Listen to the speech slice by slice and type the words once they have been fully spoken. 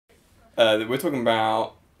We're talking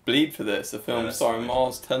about Bleed for This, a film starring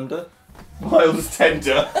Miles Teller. Miles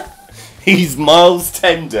Tender. He's Miles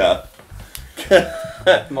Tender.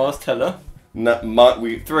 Miles Teller.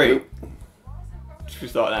 No, Three. Should we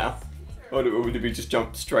start now? Or did we just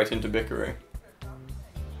jump straight into bickering?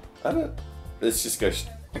 I don't. Let's just go.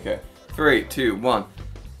 Okay. 3, 2, 1.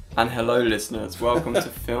 And hello, listeners. Welcome to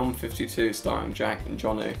Film 52, starring Jack and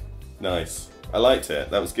Johnny. Nice. I liked it.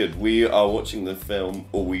 That was good. We are watching the film,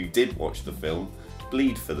 or we did watch the film,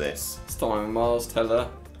 Bleed for This. Starring Miles Teller.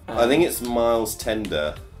 I think it's Miles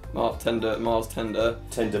Tender. Miles Tender.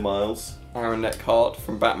 Tender Miles. Aaron Eckhart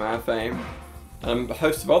from Batman fame. And a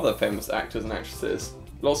host of other famous actors and actresses.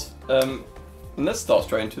 Lots. And let's start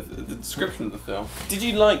straight into the description of the film. Did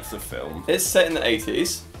you like the film? It's set in the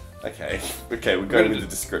 80s. Okay, we're going with the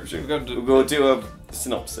description. We're going to do a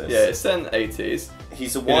synopsis. Yeah, it's set in the 80s.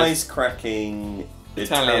 He's a wisecracking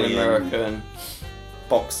Italian-American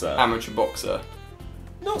boxer. Amateur boxer.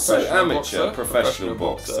 Not so amateur, professional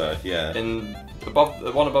boxer, yeah.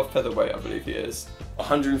 One above featherweight, I believe he is.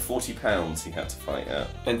 140 pounds he had to fight at.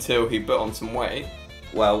 Until he put on some weight.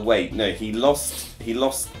 Well, wait, no, he lost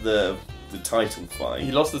the title fight.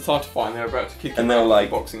 He lost the title fight and they were about to kick him out of the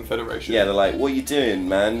Boxing Federation. Yeah, they're like, what are you doing,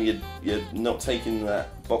 man? You're not taking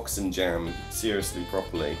that boxing jam seriously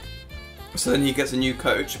properly. So then he gets a new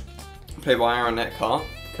coach, played by Aaron Eckhart,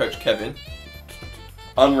 Coach Kevin.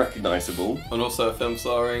 Unrecognisable. And also a film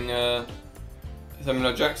starring Samuel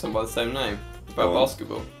L. Jackson by the same name, about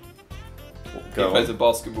basketball. He plays a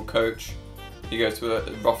basketball coach. He goes to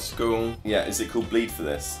a rough school. Yeah, is it called Bleed for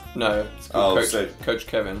This? No, it's called Coach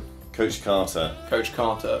Kevin. Coach Carter. Coach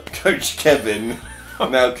Carter. Coach Kevin.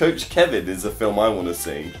 Now, Coach Kevin is a film I want to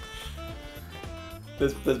see.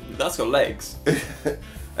 That's got legs.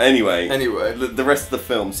 Anyway, the rest of the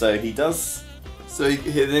film. So he does. So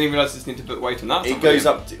then he realises he needs to put weight on that. It goes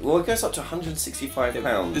up to 165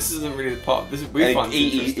 pounds. This isn't really the part. We find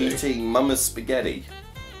eating Mama's spaghetti.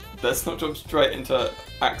 Let's not jump straight into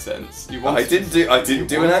accents. I didn't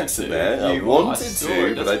do an accent there. I wanted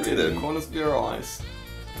to, but I didn't. In the corners of your eyes.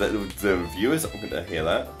 The viewers aren't going to hear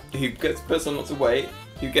that. He puts on lots of weight.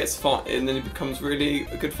 He gets fight, and then he becomes really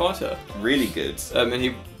a good fighter. Really good. And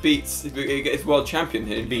he gets world champion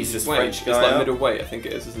here. He beats this French guy. It's like middleweight, I think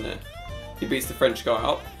it is, isn't it? He beats the French guy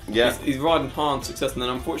up. Yeah. He's riding high on success, and then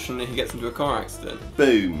unfortunately he gets into a car accident.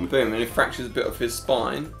 Boom. Boom, and he fractures a bit of his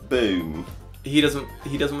spine. Boom. He doesn't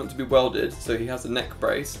want to be welded, so he has a neck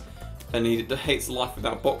brace, and he hates life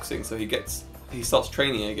without boxing, so he starts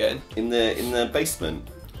training again in the basement.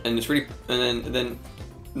 And it's really and then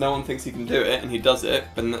no one thinks he can do it, and he does it,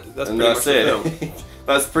 and that's pretty much the film.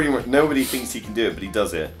 That's pretty much, nobody thinks he can do it, but he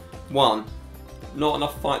does it. Not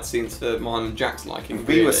enough fight scenes for mine and Jack's liking.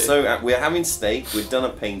 We're having steak, we've done a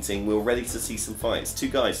painting, we're ready to see some fights. 2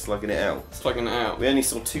 guys slugging it out. We only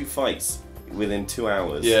saw 2 fights within 2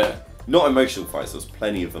 hours. Yeah. Not emotional fights, there was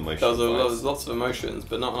plenty of emotional fights. There was lots of emotions,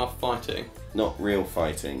 but not enough fighting. Not real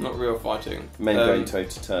fighting. Men going toe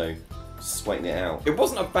to toe, sweating it out. It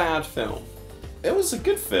wasn't a bad film. It was a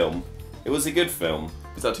good film.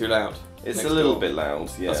 Is that too loud? It's a little bit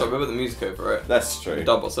loud, yeah. That's right, we put the music over it. That's true.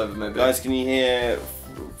 Dub us over maybe. Guys, can you hear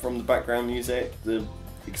from the background music the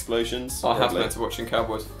explosions? I have to watching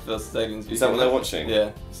Cowboys vs Aliens. Is that what they're watching?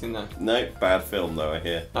 Yeah, you've seen that. No, bad film though, I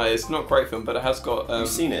hear. It's not a great film, but it has got... You've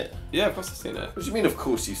seen it? Yeah, of course I've seen it. What do you mean of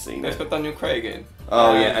course you've seen it? It's got Daniel Craig in.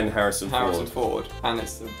 Oh yeah, and Harrison Ford. And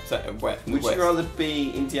it's set in wet. Would you rather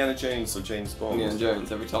be Indiana Jones or James Bond? Indiana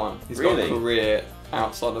Jones every time. He's really? got a career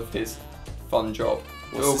outside of his fun job.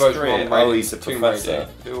 What's his career? Oh, he's a professor.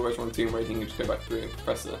 If it all goes wrong with team rating, you just go back to being a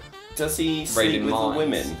professor. Does he sleep with the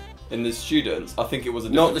women? In the students, I think it was a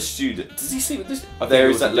different... Not the student. Does he sleep with this? There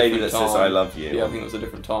is that lady that says I love you. Yeah, I think it was a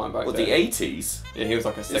different time back then. The 80s? Yeah, he was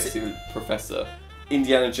like a sexy professor.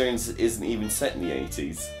 Indiana Jones isn't even set in the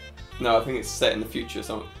 80s. No, I think it's set in the future.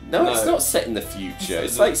 No, it's not set in the future.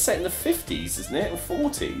 It's like set in the 50s, isn't it? Or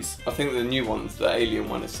 40s? I think the new one, the Alien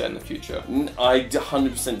one, is set in the future. I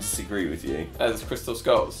 100% disagree with you. As Crystal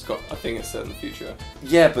Skulls, I think it's set in the future.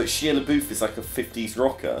 Yeah, but Shia LaBeouf is like a 50s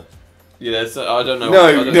rocker. Yeah, so I don't know.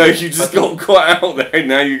 No, you just got quite out there, and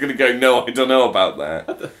now you're going to go, no, I don't know about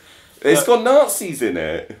that. It's got Nazis in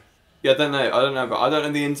it. Yeah, I don't know, but I don't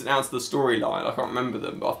know the ins and outs of the storyline. I can't remember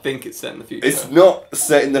them, but I think it's set in the future. It's not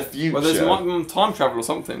set in the future. Well, there's time travel or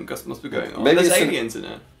something must be going on. Maybe there's aliens in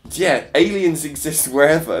it. Yeah, aliens exist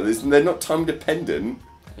wherever. They're not time dependent.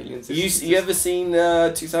 Aliens you ever seen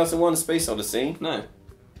 2001: A Space Odyssey? No.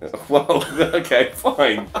 Well, okay,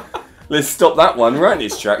 fine. Let's stop that one right in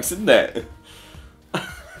its tracks, isn't it?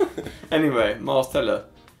 Anyway, Miles Teller.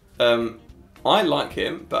 I like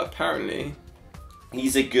him, but apparently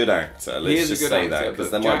He's a good actor. Let's just say that,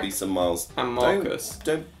 because there might be some Miles. And Marcus.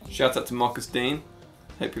 Don't. Shout out to Marcus Dean.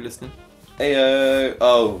 Hope you're listening. Heyo.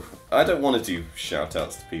 Oh, I don't want to do shout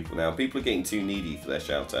outs to people now. People are getting too needy for their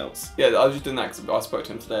shout outs. Yeah, I was just doing that because I spoke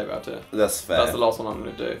to him today about it. That's fair. That's the last one I'm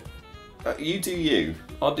going to do. You do you.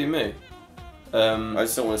 I'll do me. I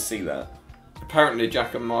just don't want to see that. Apparently,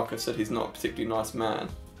 Jack and Marcus said he's not a particularly nice man.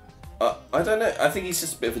 I don't know. I think he's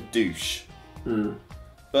just a bit of a douche.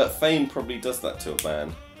 But fame probably does that to a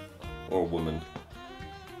man or a woman.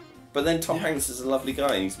 But then Tom Hanks is a lovely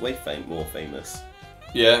guy, and he's way more famous.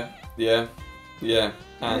 Yeah.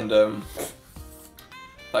 And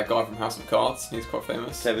that guy from House of Cards, he's quite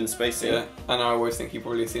famous. Kevin Spacey. Yeah, and I always think he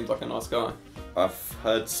probably seems like a nice guy. I've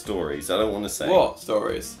heard stories. I don't want to say. What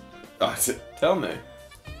stories? Tell me.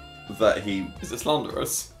 That he is it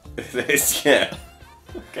slanderous? It is, yeah.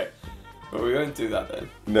 Okay. Well, we won't do that then.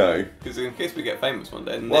 No. Because in case we get famous one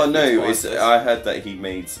day. Well, no. I heard that he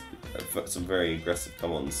made some very aggressive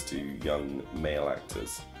comments to young male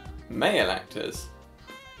actors. Male actors?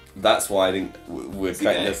 That's why I think we're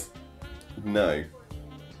cutting this. No.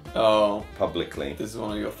 Oh. Publicly. This is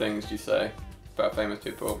one of your things you say about famous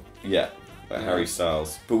people. Yeah. About Harry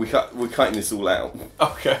Styles. But we're cutting this all out.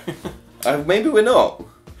 Okay. Maybe we're not.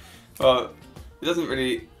 Well, it doesn't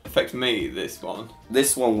really affect me, this one.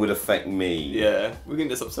 This one would affect me. Yeah. We're getting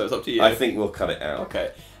this episode. It's up to you. I think we'll cut it out.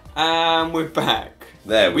 Okay. And we're back.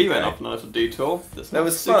 There we go. Went off on a little detour. That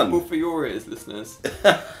was fun. Suitable for your ears, listeners.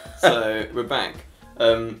 So, we're back.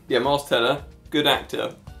 Miles Teller, good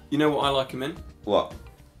actor. You know what I like him in? What?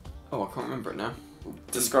 Oh, I can't remember it now.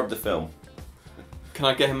 Describe the film. Can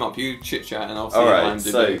I get him up? You chit chat and I'll see Alright,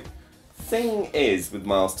 so thing is with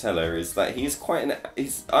Miles Teller is that he's quite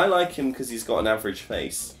I like him because he's got an average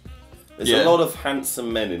face. There's a lot of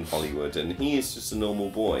handsome men in Hollywood and he is just a normal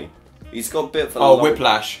boy. He's got a bit of a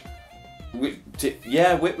Whiplash.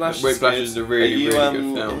 Whiplash. Whiplash is a really good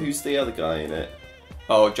film. Who's the other guy in it?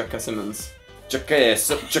 Oh, J.K. Simmons. J.K.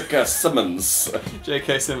 Simmons.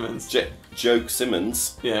 J.K. Simmons. Joke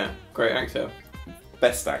Simmons. Yeah, great actor.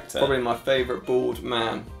 Best actor. Probably my favourite bald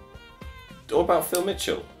man. What about Phil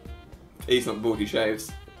Mitchell? He's not bald, he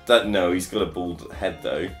shaves. No, he's got a bald head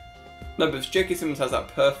though. No, but J.K. Simmons has that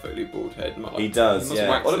perfectly bald head. He does,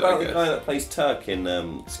 yeah. What about the guy that plays Turk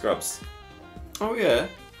in Scrubs? Oh yeah.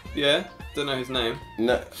 Yeah. Don't know his name.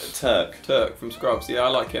 No, Turk. Turk from Scrubs. Yeah, I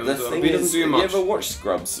like him as well. He doesn't do much. Have you ever watched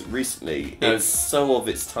Scrubs recently? No. It's so of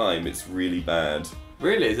its time. It's really bad.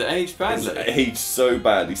 Really? Is it aged badly? It's aged so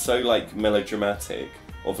badly. So like melodramatic.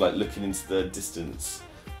 Of like looking into the distance.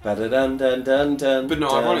 But not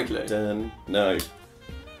ironically. No.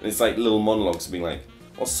 It's like little monologues of being like,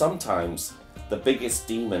 well, sometimes the biggest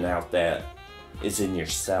demon out there is in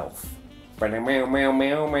yourself. Yeah,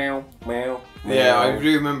 I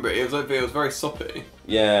do remember it. It was very soppy.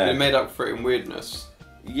 Yeah. It made up for it in weirdness.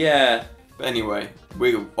 Yeah. But anyway,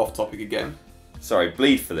 we're off topic again. Sorry,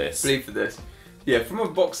 bleed for this. Bleed for this. Yeah, from a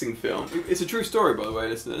boxing film. It's a true story, by the way,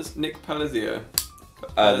 listeners. Nick Palacio.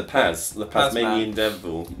 The Tasmanian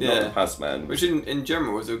Devil, not the Pazman. Which in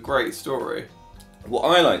general was a great story. What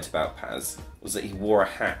I liked about Paz was that he wore a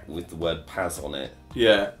hat with the word Paz on it.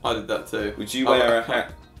 Yeah, I did that too. Would you wear a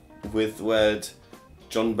hat with the word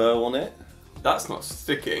John Bow on it? That's not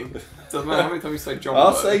sticking. Doesn't matter how many times you say John Bow.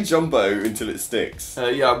 I'll say John Bow until it sticks.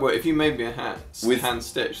 Yeah, well, if you made me a hat with hand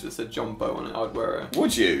stitched that said John Bow on it, I'd wear it.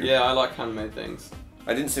 Would you? Yeah, I like handmade things.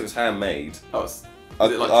 I didn't say it was handmade. Oh, is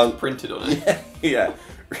it like printed on it? Yeah,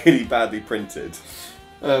 really badly printed.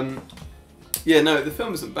 Yeah, no, the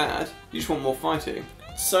film isn't bad. You just want more fighting.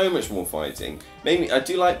 So much more fighting. Maybe I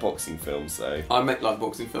do like boxing films though. I like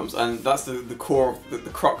boxing films, and that's the core of the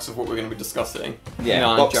crux of what we're going to be discussing. Yeah,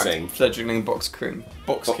 boxing. Fledgling Box King.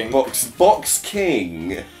 Box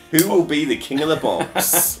King. Who will be the king of the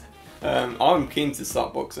box? I'm keen to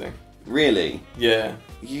start boxing. Really? Yeah.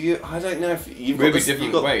 I don't know if you've got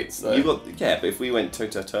different weights. Though. But if we went toe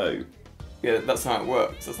to toe. Yeah, that's how it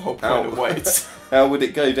works. That's the whole point of weights. How would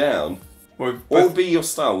it go down? What would be your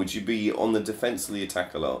style? Would you be on the defence or the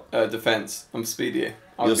attack a lot? Defence. I'm speedy.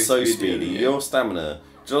 You're so speedy. Your stamina.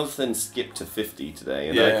 Jonathan skipped to 50 today,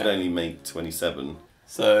 and I could only make 27.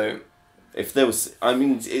 So, if there was,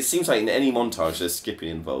 it seems like in any montage there's skipping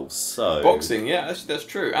involved. So boxing, yeah, that's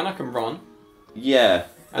true, and I can run. Yeah,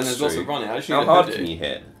 and there's lots of running. How hard can you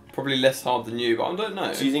hit? Probably less hard than you, but I don't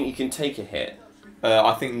know. Do you think you can take a hit?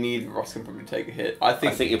 I think neither of us can probably take a hit. I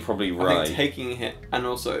think you're probably right. I think taking a hit and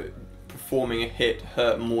also performing a hit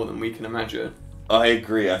hurt more than we can imagine. I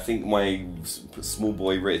agree. I think my small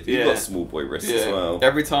boy wrist. You've got small boy wrist as well.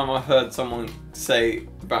 Every time I heard someone say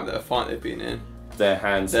about a fight they've been in, their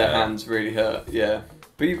hands really hurt. Yeah.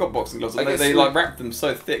 But you've got boxing gloves. They like wrap them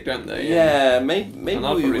so thick, don't they? Yeah, maybe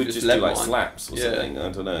we would just do like slaps or something.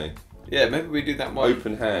 I don't know. Yeah, maybe we do that one.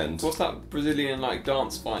 Open hand. What's that Brazilian like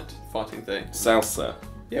dance fighting thing? Salsa.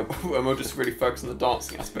 Yeah, and we'll just really focus on the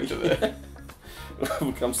dancing aspect of it.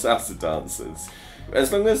 We'll become salsa dancers.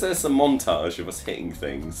 As long as there's a montage of us hitting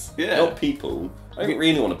things. Yeah. Not people. I don't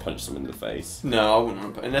really want to punch them in the face. No, I wouldn't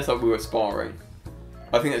want to, unless we were sparring.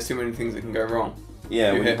 I think there's too many things that can go wrong.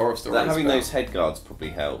 Yeah, you hear horror stories. Having those head guards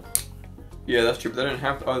probably help. Yeah, that's true, but they don't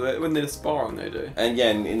have to. When they're sparring, they do. And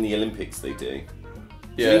yeah, in the Olympics they do.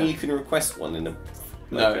 Yeah. Do you think you can request one in a...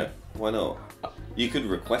 No. Why not? You could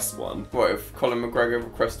request one. What, if Colin McGregor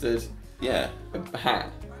requested... Yeah. A hat?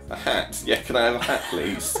 A hat? Yeah, can I have a hat,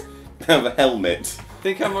 please? Can I have a helmet?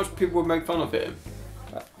 Think how much people would make fun of him.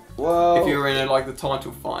 Well... If you were in the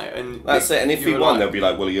title fight and... That's it, and if he won, they'll be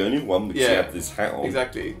like, well, you only won because you had this hat on.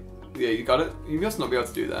 Exactly. Yeah, you got it. You must not be able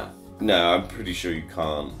to do that. No, I'm pretty sure you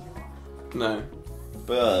can't. No.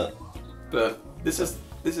 But this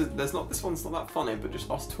one's not that funny, but just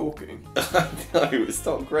us talking. No, it's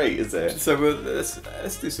not great, is it? So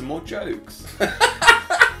let's do some more jokes.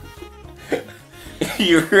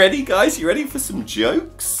 You ready, guys? You ready for some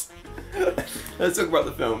jokes? Let's talk about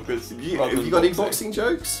the film because have you got any boxing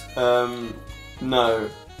jokes? No.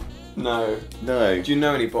 No. Do you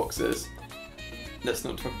know any boxers? Let's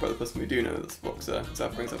not talk about the person we do know that's a boxer, because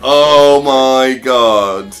that brings up... Oh my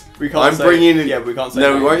god! We can't Yeah, we can't say...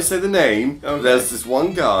 No, we won't say the name. Okay. There's this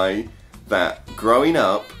one guy that, growing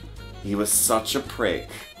up, he was such a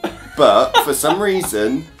prick. But, for some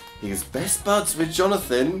reason, he was best buds with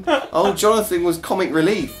Jonathan. Oh, Jonathan was comic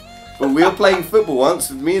relief. But we were playing football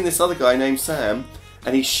once with me and this other guy named Sam,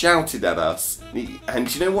 and he shouted at us. And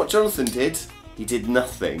do you know what Jonathan did? He did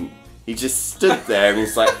nothing. He just stood there and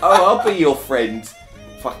was like, oh, I'll be your friend.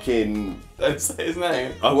 Fucking... Don't say his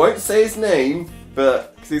name. I won't say his name,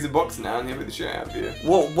 but... Because he's a boxer now and he'll be the shit out of you.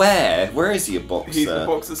 What, where? Where is he a boxer? He's a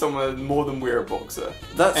boxer somewhere more than we're a boxer.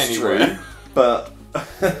 That's true, but...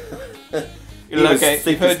 Okay,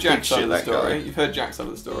 you've heard Jack's side of the story. You've heard Jack's side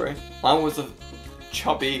of the story. I was a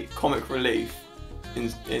chubby comic relief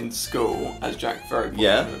in school, as Jack very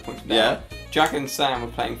pointed out. Yeah. Jack and Sam were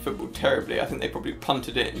playing football terribly. I think they probably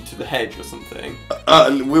punted it into the hedge or something.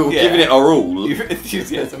 We were giving it our all.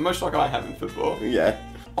 Enthusiasm, much like I have in football. Yeah.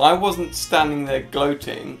 I wasn't standing there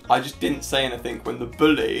gloating. I just didn't say anything when the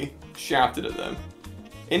bully shouted at them.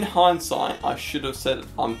 In hindsight, I should have said,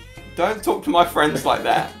 don't talk to my friends like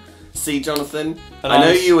that. See, Jonathan, I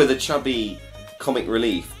know you were the chubby comic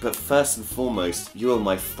relief, but first and foremost, you are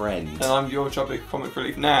my friend. And I'm your chubby comic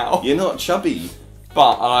relief now. You're not chubby.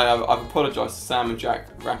 But I've apologised to Sam and Jack.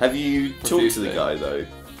 Have you talked to the guy though?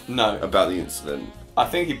 No. About the incident? I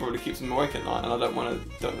think he probably keeps him awake at night, and I don't want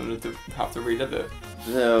to have to relive it.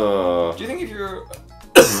 No. Do you think if you're...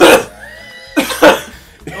 Oh,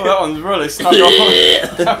 that one's really snuck up on me.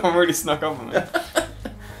 That one really snuck up on me.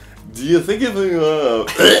 Do you think if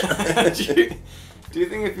do you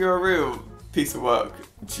think if you're a real piece of work?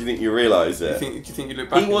 Do you think you realise it? Do you think you look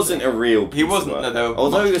back? He wasn't a real piece He wasn't. of work. No,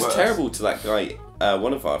 although he was terrible to that guy,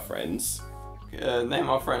 one of our friends. Name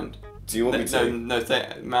our friend. Do you want me to? No,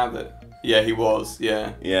 say Maverick. Yeah, he was.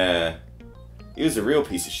 Yeah. Yeah. He was a real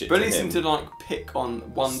piece of shit. But he seemed to like pick on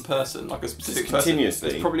one person, like a specific person. Continuously.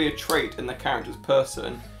 There's probably a trait in the character's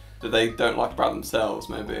person that they don't like about themselves,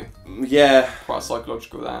 maybe. Yeah. Quite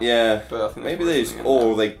psychological, that. Yeah. But I think maybe they just,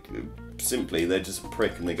 or they simply they're just a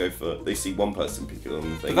prick and they see one person pick it on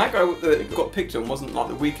and think. But that guy that got picked on wasn't like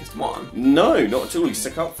the weakest one. No, not at all. He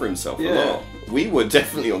stuck up for himself a lot. We were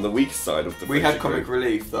definitely on the weaker side of the. We had comic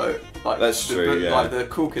relief though. Like, that's true. Yeah. Like the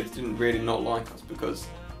cool kids didn't really not like us because.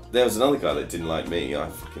 There was another guy that didn't like me. I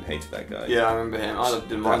fucking hated that guy. Yeah, I remember him. I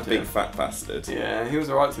didn't mind him. That big fat bastard. Yeah, he was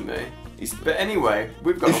alright to me. But anyway,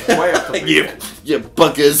 we've got way off topic. You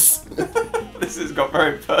buggers. This has got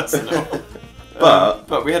very personal.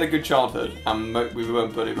 But we had a good childhood, and we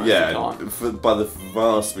weren't bullied most of the time. By the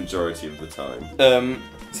vast majority of the time.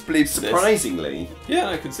 Surprisingly. Surprisingly.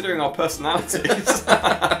 Yeah, considering our personalities.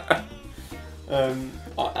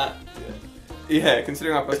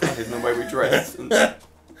 Considering our personalities and the way we dress.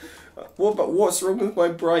 What's wrong with my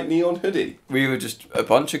bright neon hoodie? We were just a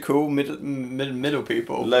bunch of cool middle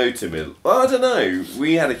people. Low to middle. Well, I don't know.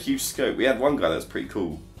 We had a huge scope. We had one guy that was pretty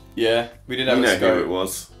cool. Yeah, we did have a scope. You know who it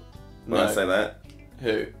was when I say that?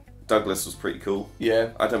 Who? Douglas was pretty cool.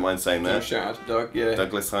 Yeah. I don't mind saying that. Shout out to Doug, yeah.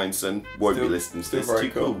 Douglas Heinsohn won't be listening to this. Still very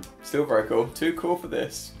too cool. Still very cool. Too cool for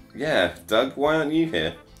this. Yeah, Doug, why aren't you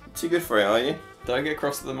here? Too good for it, are you? Don't get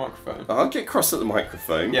cross at the microphone. I'll get cross at the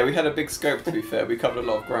microphone. Yeah, we had a big scope to be fair. We covered a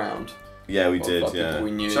lot of ground. Yeah, we Of, did. like, Yeah, people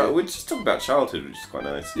we knew. We're just talking about childhood, which is quite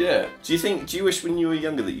nice. Yeah. Do you wish when you were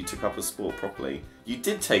younger that you took up a sport properly? You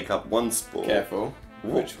did take up one sport. Careful.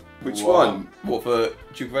 Which What? one? What for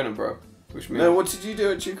Duke of Edinburgh? Which means... No, what did you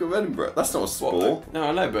do at Duke of Edinburgh? That's not a sport. No,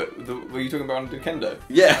 I know, but were you talking about on Kendo?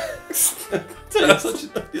 Yeah. That's such a...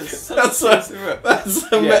 That's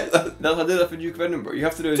I did that for Duke of Edinburgh. You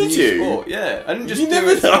have to do a Did new you? sport. Yeah. I didn't just You do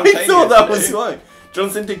never. it I thought that was spontaneously. right.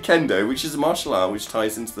 Jonathan did kendo, which is a martial art which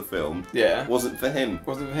ties into the film. Yeah. Wasn't for him.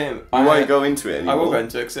 Wasn't for him. I won't go into it anymore. I will go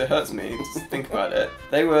into it because it hurts me to think about it.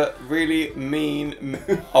 They were really mean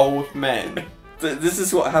old men. This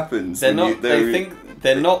is what happens. They're when not. you- They think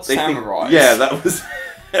they're not they think- samurais. yeah, that was.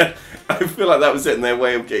 I feel like that was it in their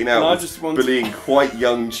way of getting out. And I was just want- bullying quite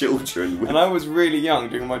young children. And I was really young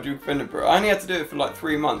doing my Duke of Edinburgh. I only had to do it for like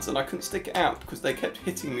 3 months, and I couldn't stick it out because they kept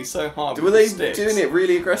hitting me so hard. Were with they the sticks. doing it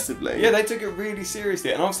really aggressively? Yeah, they took it really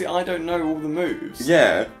seriously, and obviously I don't know all the moves.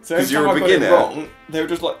 Yeah, So every because you're time a I got beginner. it wrong, they would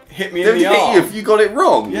just like hit me They in would the hit arm. you if you got it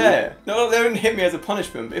wrong. Yeah. No, they wouldn't hit me as a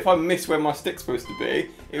punishment, but if I missed where my stick's supposed to be,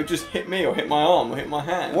 it would just hit me or hit my arm or hit my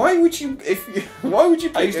hand. Why would you? Why would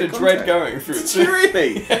you? I used to dread going through it. Did you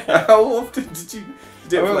really? How often did you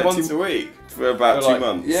do I it for went like once a week. for about For, 2 like,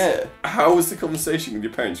 months? Yeah. How was the conversation with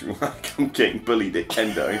your parents? You were like, I'm getting bullied at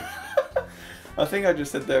kendo. I think I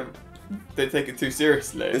just said they take it too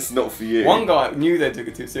seriously. It's not for you. One guy knew they took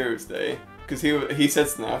it too seriously because he said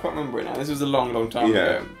something. I can't remember it now. This was a long time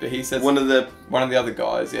Yeah. ago. But he said One of the. one of the other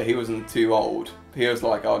guys. Yeah, he wasn't too old. He was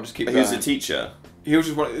like, "I'll just keep He going." was a teacher. He was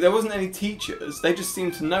just there wasn't any teachers. They just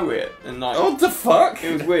seemed to know it and like. Oh, what the fuck?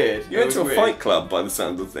 It was weird. You went to a fight club by the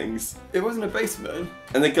sound of things. It wasn't a basement.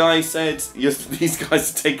 And the guy said, these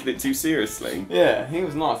guys are taking it too seriously. Yeah, he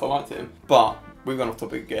was nice. I liked him. But we've gone off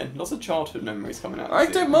topic again. Lots of childhood memories coming out. I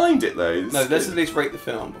this don't year. mind it though. No, let's at least rate the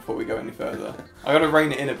film before we go any further. I gotta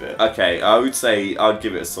rein it in a bit. Okay, I would say I'd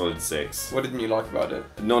give it a solid 6. What didn't you like about it?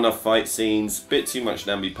 Not enough fight scenes, bit too much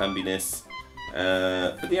namby-pambiness,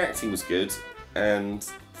 but the acting was good, and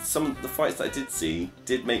some of the fights that I did see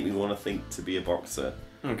did make me want to think to be a boxer.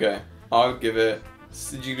 Okay, I would give it.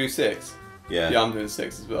 Did you do 6? Yeah. Yeah, I'm doing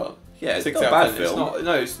 6 as well. Yeah, it's 6 not a out bad of 10. film. It's not,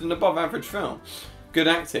 no, it's an above average film. Good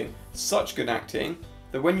acting. Such good acting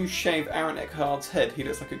that when you shave Aaron Eckhart's head, he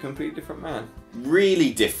looks like a completely different man.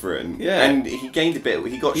 Really different. Yeah. And he gained a bit,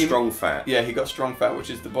 he got strong fat. Yeah, he got strong fat, which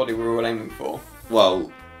is the body we're all aiming for.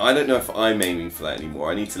 Well, I don't know if I'm aiming for that anymore.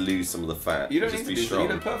 I need to lose some of the fat. You don't just need to be do strong.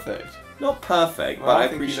 You look perfect. Not perfect, Well, but I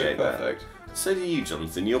think you look appreciate that. perfect. So do you,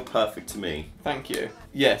 Jonathan. You're perfect to me. Thank you.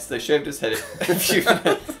 Yes, they shaved his head. I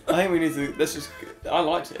think we need to. Let's just. I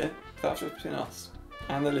liked it. That's just between us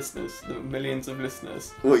and the listeners, the millions of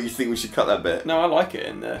listeners. What, you think we should cut that bit? No, I like it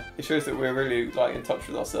in there. It shows that we're really like in touch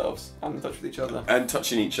with ourselves and in touch with each other. And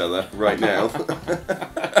touching each other right now.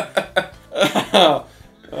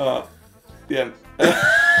 Yeah.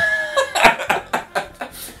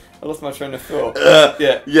 I lost my train of thought.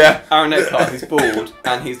 Yeah. Yeah. Aaron Eckhart, he's bald,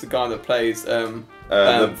 and he's the guy that plays The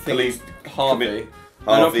police Harvey.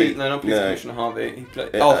 Harvey. No, not police No. commissioner Harvey. He play,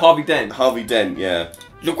 Yeah. Harvey Dent. Harvey Dent, yeah.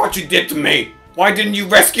 Look what you did to me! Why didn't you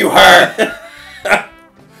rescue her?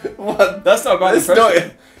 What? That's not a bad That's impression.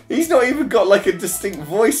 not, he's not even got like a distinct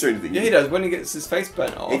voice or anything. Yeah, he does. When he gets his face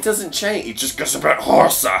burnt off. It doesn't change. It just goes about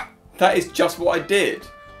Horsa. That is just what I did.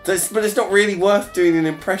 But it's not really worth doing an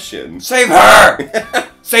impression. Save her!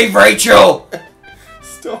 Save Rachel!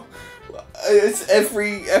 Stop. Is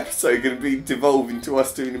every episode going to be devolved into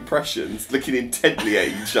us doing impressions, looking intently at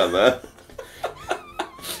each other?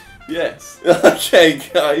 Yes. Okay,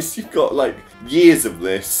 guys, you've got like years of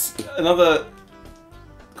this. Another.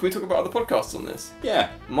 Can we talk about other podcasts on this? Yeah.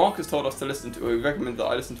 Mark has told us to listen to. We recommend that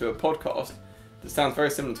I listen to a podcast that sounds very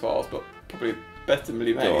similar to ours, but probably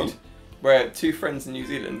betterly Go on. made. Where 2 friends in New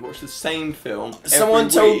Zealand watch the same film. Someone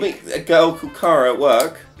every told week. me a girl called Cara at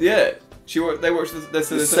work. Yeah. They watched the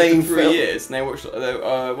same same for 3 film. years, and they watched.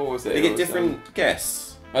 What was it? They It get was, different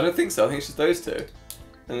guests. I don't think so. I think it's just those 2.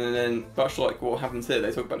 And then, much like what happens here, they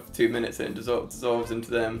talk about it for 2 minutes and it dissolves into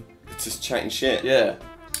them. It's just chatting shit. Yeah.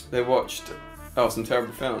 They watched some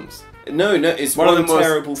terrible films. No, it's One of them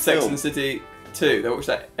terrible was Sex film. and the City 2. They watched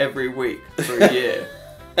that every week for a year.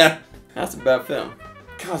 That's a bad film.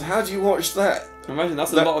 God, how do you watch that? Imagine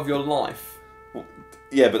that's a That- lot of your life.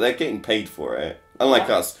 Yeah, but they're getting paid for it. Unlike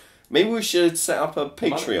Wow. us. Maybe we should set up a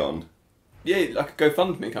Patreon. Yeah, like a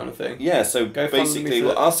GoFundMe kind of thing. Yeah, so Go fund basically, me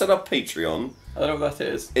for- I'll set up Patreon. I don't know what that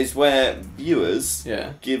is. It's where viewers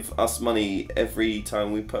Yeah. give us money every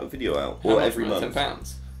time we put a video out, How or much every money? month.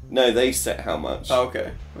 £10. No, they set how much. Oh,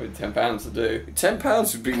 okay. With £10 to do.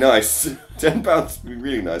 £10 would be nice. £10 would be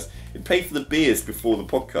really nice. It'd pay for the beers before the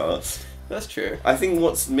podcast. That's true. I think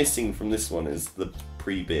what's missing from this one is the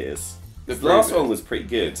pre-beers. The last one was pretty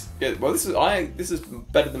good. Yeah, well, this is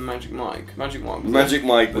better than Magic Mike. Magic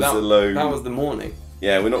Mike was a low. That was the morning.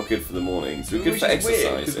 Yeah, we're not good for the mornings. We're good for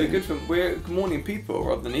exercising. Because we're morning people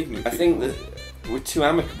rather than evening people. I think that we're too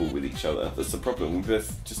amicable with each other. That's the problem. We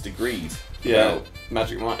both just agreed. Yeah,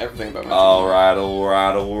 Magic Mike, everything about Magic Alright.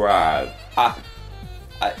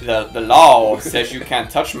 The law says you can't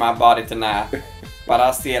touch my body tonight, but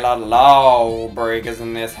I see a lot of law breakers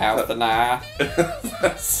in this house tonight.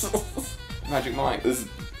 Magic Mike.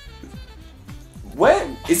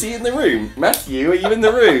 Where is he in the room? Matthew, are you in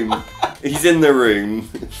the room? He's in the room.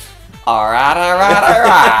 Alright.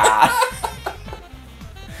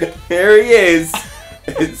 Here he is.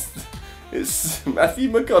 It's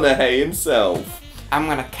Matthew McConaughey himself. I'm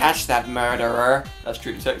gonna catch that murderer. That's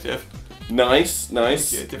True Detective. Nice.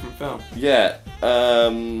 Yeah, different film. Yeah.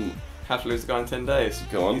 How to Lose a Guy in 10 Days.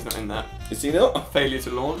 Go on. He's not in that. Is he not? Failure to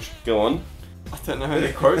Launch. Go on. I don't know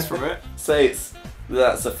any quotes from it. Say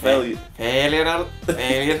that's a failure. Failure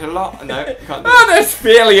to launch. No, you can't do Oh, that's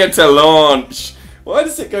failure to launch. Why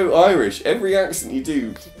does it go Irish? Every accent you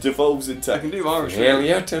do devolves into I can do Irish.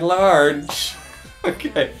 failure to launch.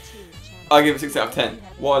 Okay. I give it 6 out of 10.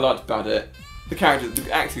 What I liked about it, the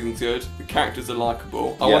acting's good, the characters are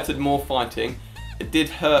likeable. I wanted more fighting. It did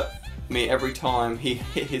hurt me every time he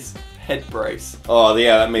hit his head brace. Oh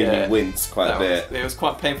yeah, that made me wince quite a bit. It was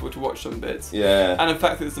quite painful to watch some bits. Yeah. And in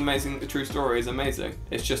fact, it's amazing. The true story is amazing.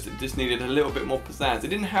 It's just it just needed a little bit more pizzazz. It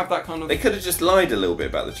didn't have that kind of. They could have just lied a little bit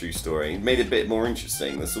about the true story, made it a bit more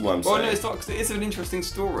interesting. That's all I'm saying. Well, no, it's not. Cause it is an interesting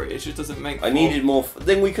story. It just doesn't make. I needed more.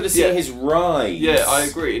 Then we could have seen his rise. Yeah, I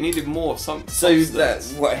agree. It needed more. So that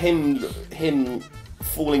what him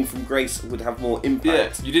falling from grace would have more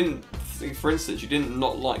impact. Yeah, you didn't. For instance, you didn't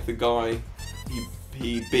not like the guy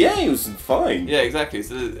he beat. Yeah, he was fine. Yeah, exactly.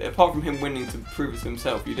 So apart from him winning to prove it to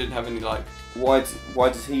himself, you didn't have any like. Why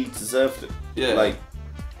did he deserve it? Yeah. Like,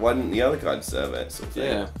 why didn't the other guy deserve it? Sort of thing.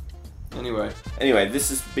 Yeah. Anyway, this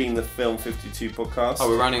has been the Film 52 podcast. Oh,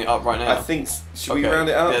 we're rounding it up right now. I think. Should we round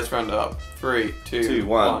it up? Yeah, let's round it up. 3, 2,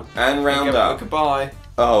 1. And round up. Goodbye.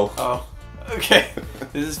 Oh. Okay.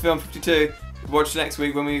 This is Film 52. Watch next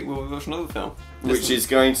week when we'll watch another film. Which is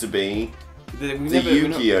going to be the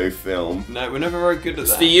Yu-Gi-Oh film. No, we're never very good at that.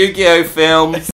 It's the Yu-Gi-Oh film.